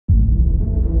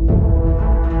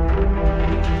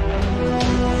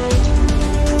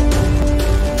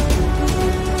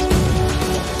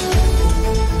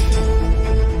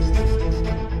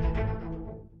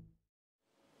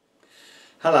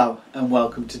and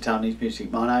welcome to Tony's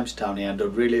Music. My name's Tony and I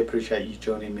really appreciate you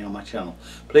joining me on my channel.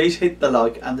 Please hit the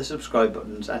like and the subscribe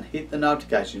buttons and hit the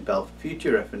notification bell for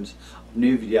future reference of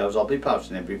new videos I'll be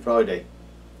posting every Friday.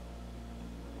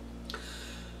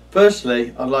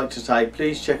 Firstly, I'd like to say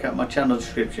please check out my channel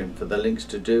description for the links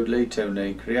to Doodly,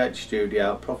 Toonly, Create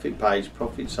Studio, Profit Page,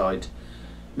 Profit Site,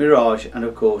 Mirage and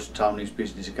of course Tony's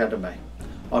Business Academy.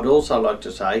 I'd also like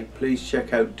to say please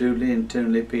check out Doodly and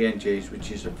Toonly PNGs, which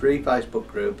is a free Facebook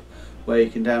group where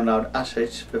you can download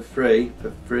assets for free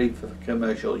for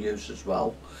commercial use as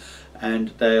well, and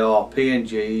they are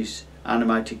PNGs,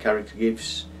 animated character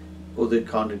GIFs, other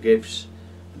kind of GIFs,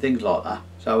 things like that.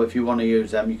 So if you want to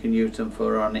use them, you can use them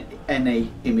for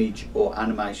any image or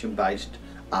animation based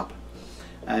app.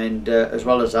 And as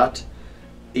well as that,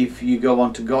 if you go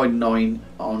on to Guide 9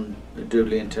 on the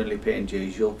Doodly and Toonly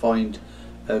PNGs, you'll find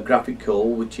Graphical,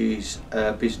 which is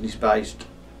a business based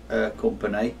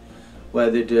company where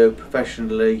they do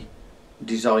professionally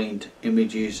designed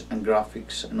images and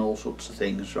graphics and all sorts of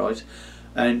things, right?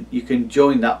 And you can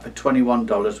join that for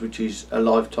 $21, which is a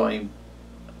lifetime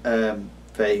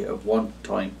fee of one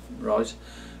time, right?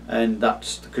 And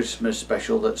that's the Christmas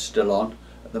special that's still on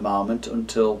at the moment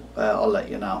until I'll let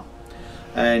you know.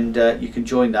 And you can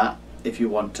join that if you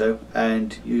want to,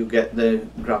 and you get the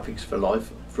graphics for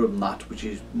life from that, which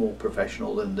is more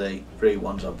professional than the free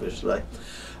ones obviously.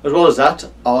 As well as that,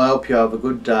 I hope you have a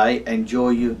good day,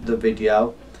 enjoy the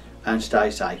video and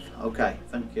stay safe. Okay,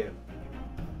 thank you.